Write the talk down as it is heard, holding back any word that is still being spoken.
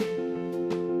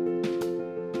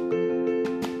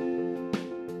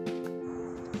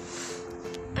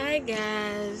Hi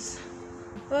guys,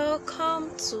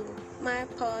 welcome to my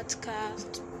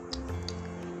podcast.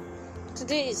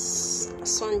 Today is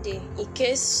Sunday. In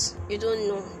case you don't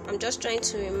know, I'm just trying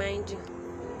to remind you.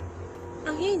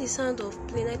 I'm hearing the sound of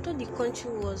plane. I thought the country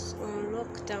was on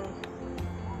lockdown.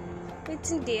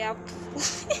 Waiting the app.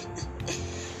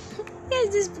 Where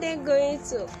is this plane going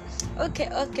to? Okay.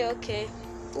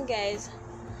 You guys,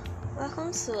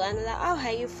 welcome to another. How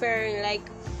are you faring?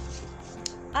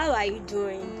 How are you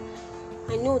doing?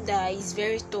 I know that it's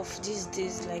very tough these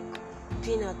days,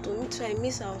 being at home. So I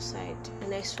miss outside,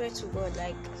 and I swear to God,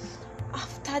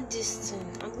 after this thing,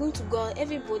 I'm going to go out.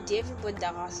 Everybody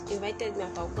that has invited me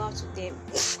out, I'll go out to them.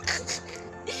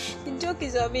 The joke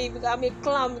is on me because I'm a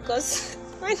clown because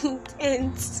when it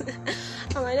ends,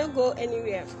 I might not go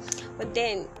anywhere. But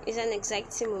then it's an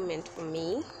exciting moment for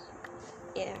me.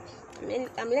 Yeah,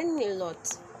 I'm learning a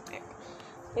lot.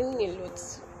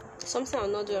 Something I'll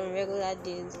not do on regular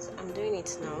days, I'm doing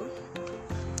it now.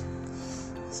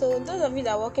 So those of you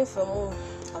that are working from home,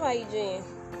 how are you doing?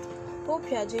 Hope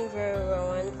you are doing very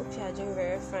well and hope you are doing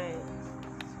very fine.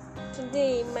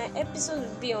 Today my episode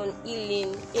will be on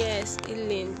healing. Yes,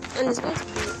 healing. And it's going to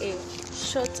be a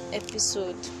short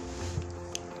episode.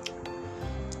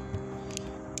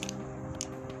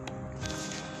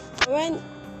 When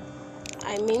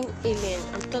I mean healing,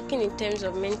 I'm talking in terms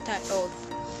of mental health.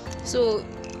 So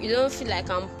you don't feel like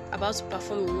I'm about to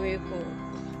perform a miracle.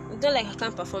 You don't like I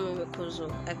can't perform miracles.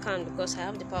 I can because I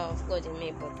have the power of God in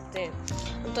me. But then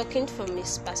I'm talking from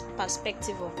this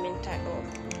perspective of mental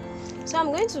health. So I'm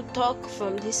going to talk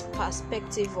from this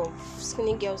perspective of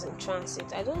Skinny Girls in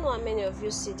Transit. I don't know how many of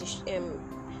you see this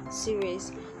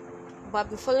series, but I've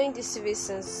been following this series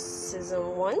since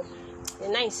season 1. The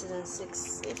 9 season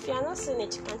 6. If you are not seeing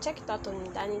it, you can check it out on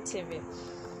Danny TV.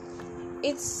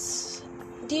 It's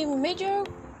the major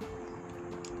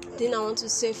thing I want to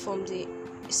say from the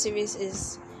series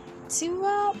is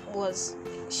Tiwa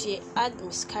had a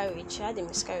miscarriage,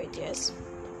 yes.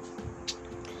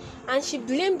 And she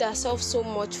blamed herself so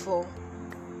much for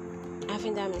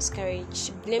having that miscarriage.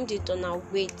 She blamed it on her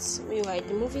weight. Meanwhile,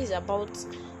 the movie is about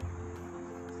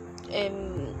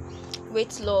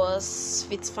weight loss,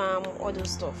 fit farm, all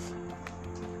those stuff.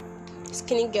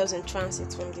 Skinny Girls in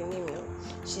Transit from the name.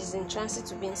 She's in transit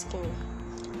to being skinny.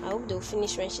 I hope they'll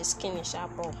finish when she's skinny,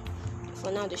 but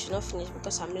for now they should not finish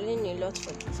because I'm learning a lot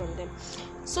from them.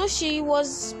 So she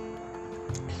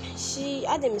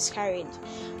had a miscarriage.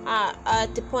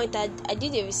 At the point I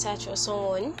did a research for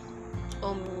someone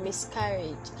on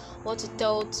miscarriage. What you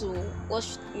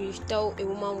tell a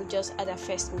woman who just had her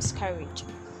first miscarriage.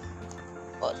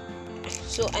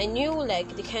 So I knew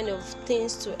the kind of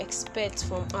things to expect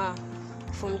from her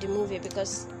from the movie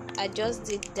because I just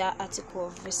did that article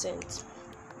of recent.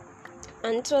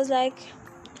 And it was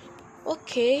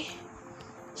okay,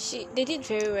 they did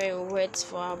very well in words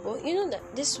for her, but you know that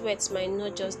these words might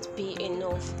not just be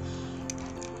enough.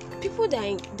 People that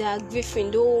are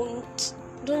grieving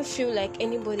don't feel like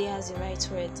anybody has the right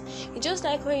words. It's just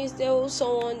like when you tell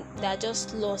someone that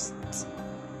just lost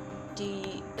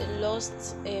a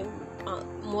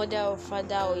mother or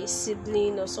father or a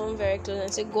sibling or someone very close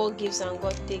and say God gives and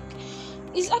God takes.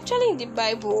 It's actually in the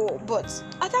Bible, but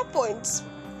at that point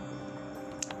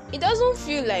it doesn't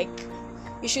feel like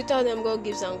you should tell them God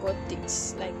gives and God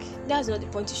takes. That's not the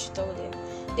point you should tell them.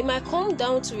 They might come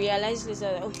down to realize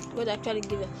later that God actually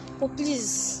gives them. But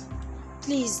please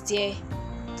dear,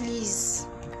 please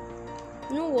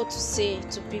know what to say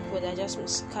to people that just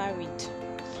miscarried.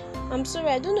 I'm sorry,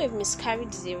 I don't know if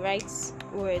miscarried is the right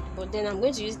word, but then I'm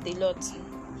going to use it a lot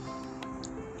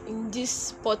in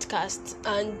this podcast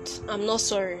and I'm not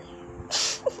sorry.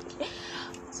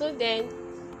 So then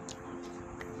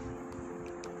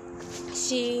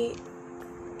it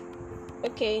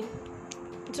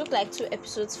took 2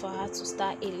 episodes for her to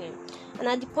start healing, and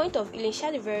at the point of healing she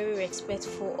had a very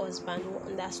respectful husband who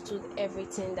understood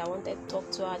everything, that wanted to talk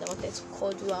to her, that wanted to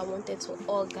cuddle her, wanted to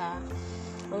hug her,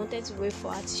 and wanted to wait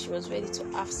for her till she was ready to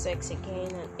have sex again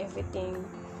and everything.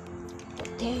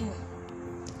 But then,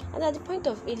 and at the point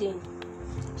of healing,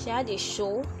 she had a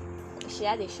show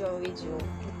on radio.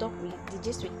 The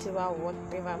gist with Tiwa or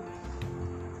whatever.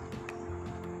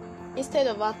 Instead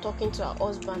of her talking to her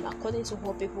husband, according to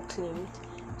what people claimed,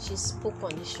 she spoke on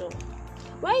the show.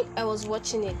 While I was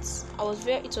watching it, it was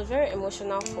very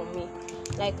emotional for me.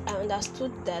 I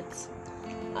understood that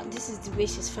this is the way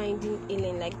she's finding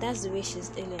healing. That's the way she's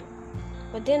healing.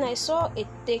 But then I saw a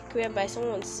take whereby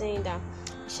someone saying that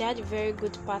she had a very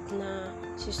good partner.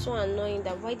 She's so annoying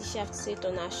that why did she have to say it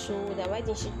on her show? That why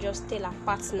didn't she just tell her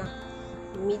partner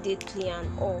immediately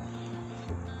and all?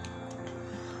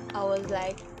 I was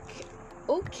like,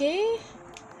 okay,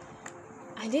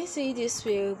 I didn't see it this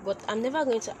way, but I'm never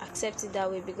going to accept it that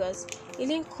way, because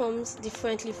healing comes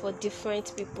differently for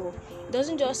different people. It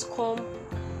doesn't just come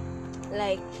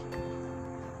like,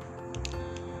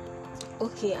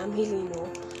 okay, I'm healing, no,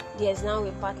 there's now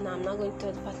a partner, I'm not going to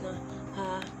tell the partner,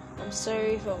 I'm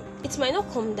sorry for it. Might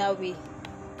not come that way.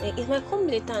 Like, it might come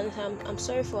later, and I'm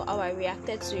sorry for how I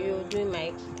reacted to you during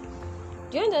my,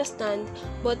 do you understand?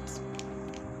 But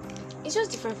it's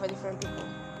just different for different people.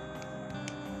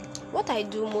 What I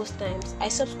do most times, I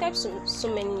subscribe to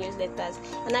so many newsletters,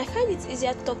 and I find it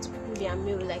easier to talk to people via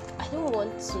mail. Like, I don't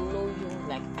want to know you,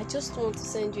 like, I just want to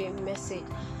send you a message.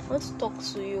 I want to talk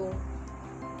to you.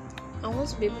 I want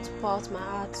to be able to pour out my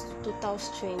heart to total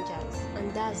strangers,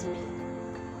 and that's me.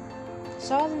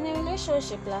 So I was in a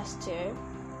relationship last year,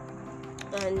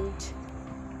 and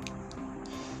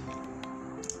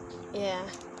yeah,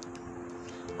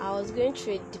 I was going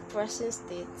through a depressing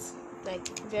state, like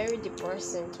very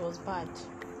depressing. It was bad,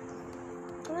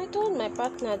 and I told my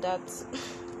partner that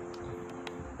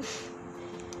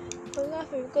I'm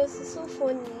laughing because it's so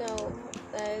funny now.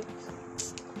 Like,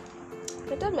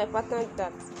 I told my partner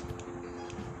that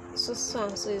so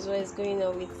and so is what is going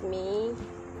on with me,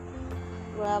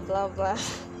 blah blah blah,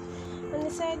 and he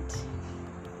said,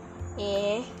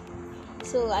 yeah,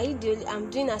 so are you I'm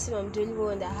doing as if I'm the only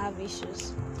one that have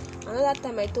issues. Another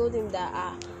time I told him that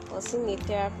I was seeing a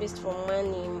therapist for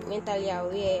money, mentally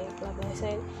aware, blah blah. I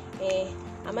said,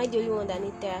 am I the only one that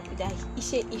need therapy? That he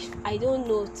said, if I don't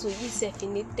know, so himself he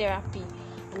need therapy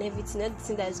and everything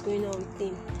that is going on with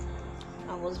him.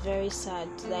 I was very sad.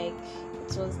 Like,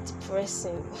 it was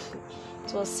depressing.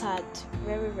 It was sad,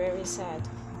 very very sad.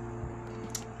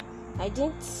 I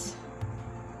didn't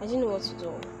know what to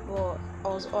do, but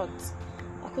I was hurt.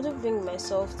 I couldn't bring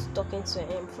myself to talking to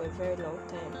him for a very long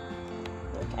time.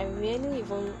 Like,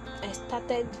 I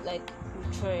started like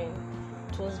withdrawing.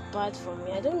 It was bad for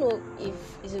me. I don't know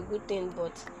if it's a good thing,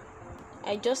 but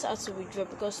I just had to withdraw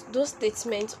because those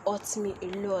statements hurt me a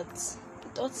lot.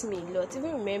 It hurt me a lot.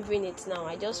 Even remembering it now,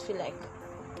 I just feel like,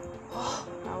 oh,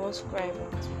 I want to cry.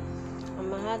 But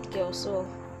I'm a hard girl, so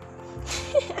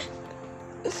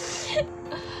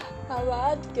I'm a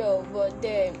hard girl. But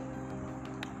then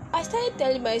I started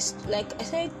I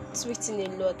started tweeting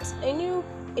a lot. I knew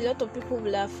a lot of people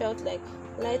will have felt like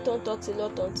Lighton talks a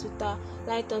lot on Twitter.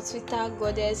 Light on Twitter,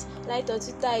 goddess. Light on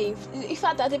Twitter. In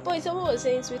fact, at the point, someone was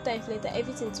saying Twitter inflator,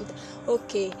 everything Twitter.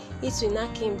 Okay, it will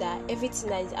not came that everything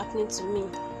that is happening to me,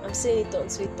 I'm saying it on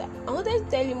Twitter. I wanted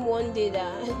to tell him one day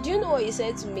that, do you know what he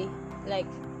said to me? Like,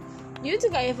 do you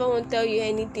think I ever want to tell you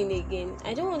anything again?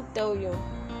 I don't want to tell you.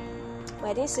 But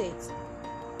I didn't say it.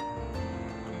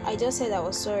 I just said I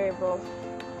was sorry, but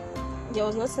there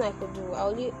was nothing I could do. I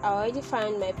already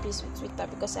found my peace with Twitter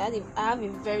because I have a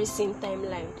very sane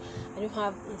timeline. I don't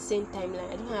have insane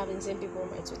timeline. I don't have insane people on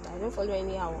my Twitter. I don't follow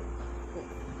anyhow,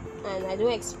 and I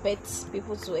don't expect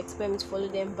people to expect me to follow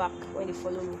them back when they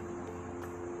follow me,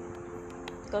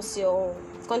 because your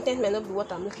content may not be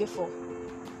what I'm looking for.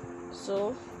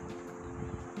 So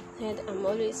I'm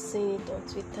always seeing it on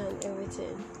Twitter and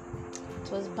everything.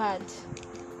 It was bad.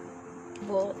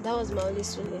 But that was my only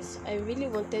solace. I really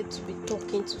wanted to be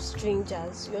talking to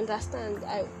strangers. You understand?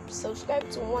 I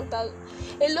subscribed to a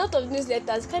lot of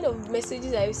newsletters, kind of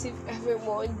messages I receive every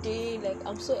Monday. Like,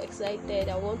 I'm so excited.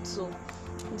 I want to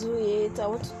do it. I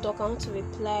want to talk. I want to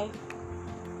reply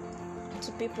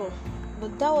to people.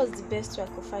 But that was the best way I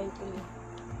could find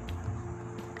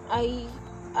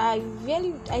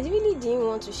really. I really didn't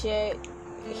want to share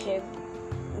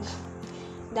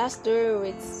that story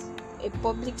with a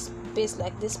public space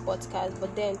like this podcast,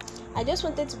 but then I just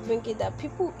wanted to bring it that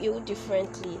people heal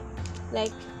differently,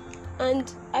 like,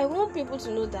 and I want people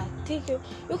to know that you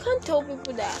can't tell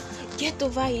people that get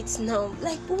over it now.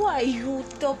 Like, who are you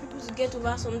to tell people to get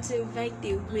over something right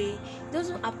away? It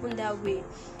doesn't happen that way.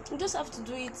 You just have to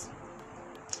do it.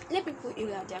 Let people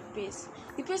heal at their pace.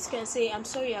 The person can say, I'm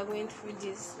sorry you're going through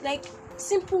this. Like,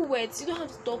 simple words. You don't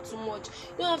have to talk too much.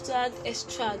 You don't have to add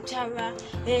extra jara.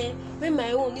 When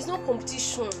my own, it's not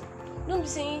competition. Don't be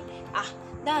saying,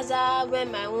 that's how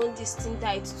when my own this thing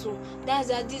died too.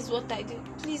 That's how this is what I did.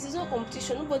 Please, it's not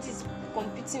competition. Nobody's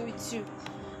competing with you.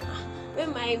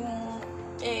 When my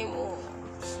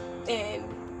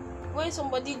when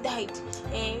somebody died,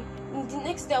 the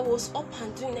next day I was up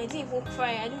and doing. I didn't even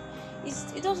cry.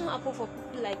 It doesn't happen for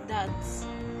people like that.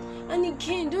 And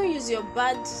again, don't use your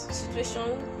bad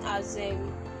situation as a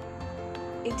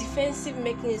defensive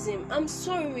mechanism. I'm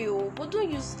sorry, but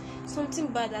don't use something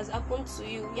bad has happened to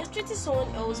you. You're treating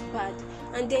someone else bad,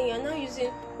 and then you're now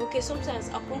using, okay, something has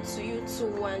happened to you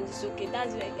too, and it's okay.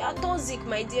 That's right. You're toxic,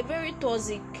 my dear, very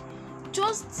toxic.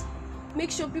 Just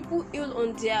make sure people heal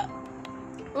on their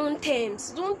own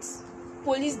terms. Don't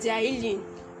police their healing.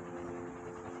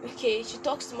 Okay, she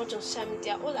talks too much on social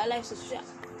media. All her life is on social.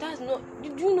 That's not. Do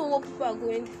you know what people are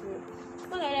going through?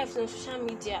 All her life is on social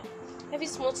media. Every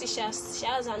small thing she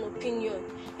has an opinion.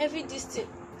 Every this thing.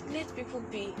 Let people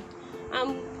be.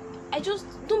 I just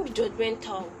don't be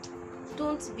judgmental.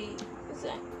 Don't be. It's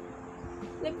like,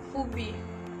 let people be.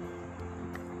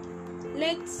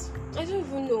 I don't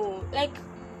even know. Like,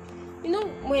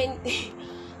 when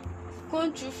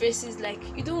going through phases, like,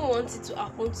 you don't want it to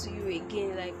happen to you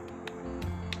again. Like,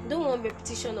 you don't want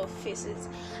repetition of phases.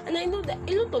 And I know that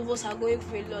a lot of us are going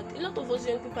through a lot. A lot of us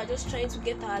young people are just trying to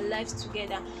get our lives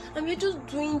together, and we're just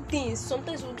doing things.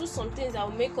 Sometimes we'll do some things that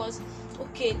will make us,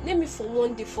 okay, let me for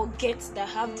one day forget that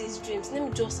I have these dreams. Let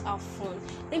me just have fun.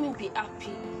 Let me be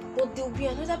happy. But there will be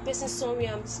another person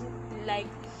somewhere. I'm like,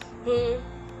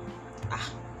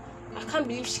 I can't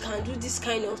believe she can do this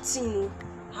kind of thing.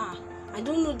 I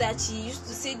don't know that she used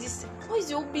to say this. What is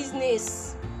your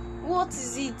business? What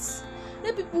is it?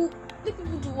 Let people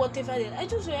do whatever they like. I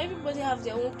just want everybody have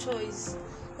their own choice.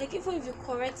 Like, even if you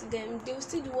correct them, they will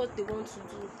still do what they want to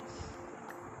do.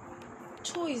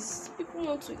 Choice. People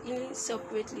want to heal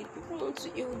separately. People want to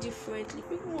heal differently.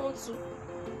 People want to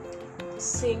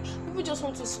sing. People just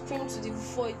want to scream to the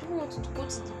void. People want to go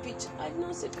to the beach. I did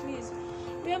not say, please,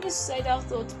 if you're having suicidal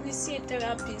thoughts, please see a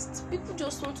therapist. People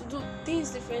just want to do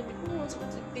things differently. People want to go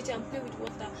to the beach and play with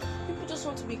water. People just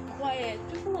want to be quiet.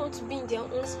 People want to be in their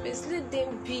own space. Let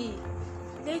them be.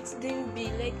 Let them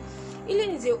be. Like,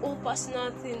 healing is a whole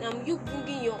personal thing, and you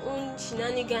bringing your own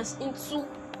shenanigans into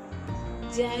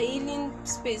their healing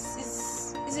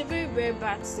space is a very, very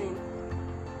bad thing.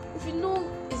 If you know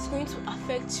it's going to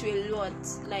affect you a lot,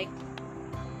 like,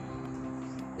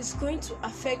 it's going to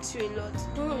affect you a lot,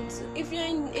 don't. If you're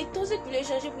in a toxic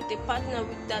relationship with a partner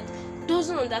that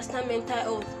doesn't understand mental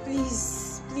health,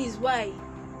 please, why?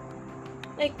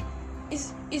 Like,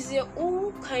 it's a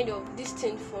whole kind of this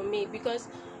thing for me, because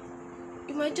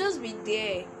you might just be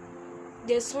there.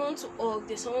 There's someone to hug,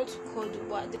 there's someone to cuddle,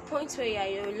 but at the point where you're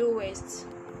at your lowest,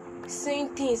 saying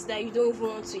things that you don't even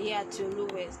want to hear at your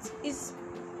lowest, is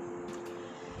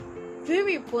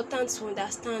very important to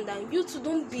understand. And you too,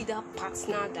 don't be that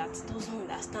partner that doesn't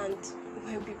understand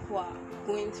when people are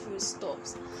going through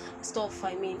stuff.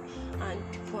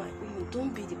 And people are,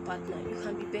 don't be the partner. You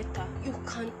can be better. You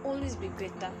can always be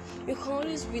better. You can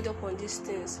always read up on these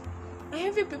things. I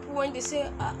envy people when they say,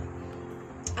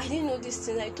 I didn't know these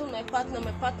things. I told my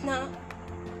partner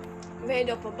read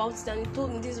up about it, and he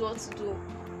told me this is what to do.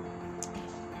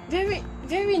 Very,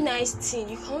 very nice thing.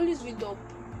 You can always read up.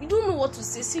 You don't know what to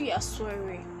say you are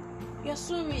sorry. Your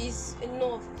sorry is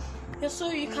enough. You're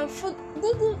sorry. You can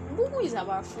Google is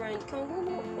our friend. You can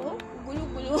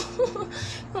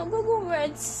Google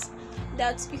words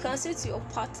that you can say to your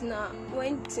partner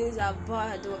when things are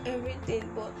bad or everything.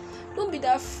 But don't be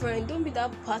that friend, don't be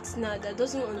that partner that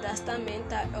doesn't understand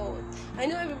mental health. I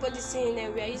know everybody's saying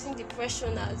that we are using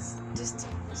depression as just,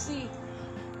 see,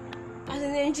 as a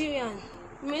Nigerian,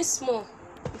 remain small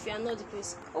if you are not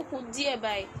depressed.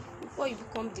 By before you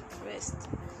become depressed.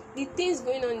 The things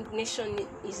going on in the nation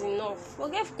is enough.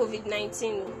 Forget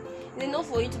COVID-19. It's enough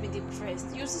for you to be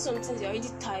depressed. You see some things, you're already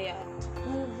tired.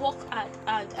 You work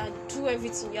hard and do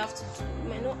everything you have to do. You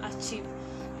might not achieve.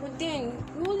 But then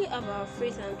we only have our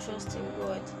faith and trust in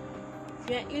God. If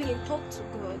you are healing, talk to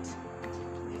God.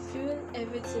 If you feel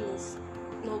everything is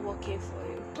not working for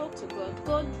you, talk to God.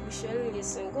 God will surely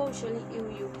listen. God will surely heal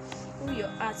you. Heal your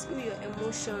heart, heal your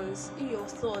emotions, heal your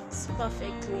thoughts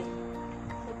perfectly.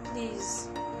 But please,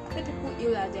 let people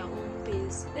heal at their own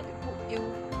pace. Let people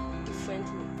heal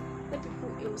differently. Let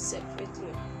people heal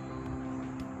separately.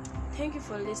 Thank you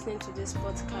for listening to this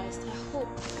podcast. I hope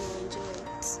you enjoy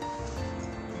it.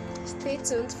 Stay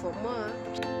tuned for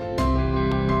more.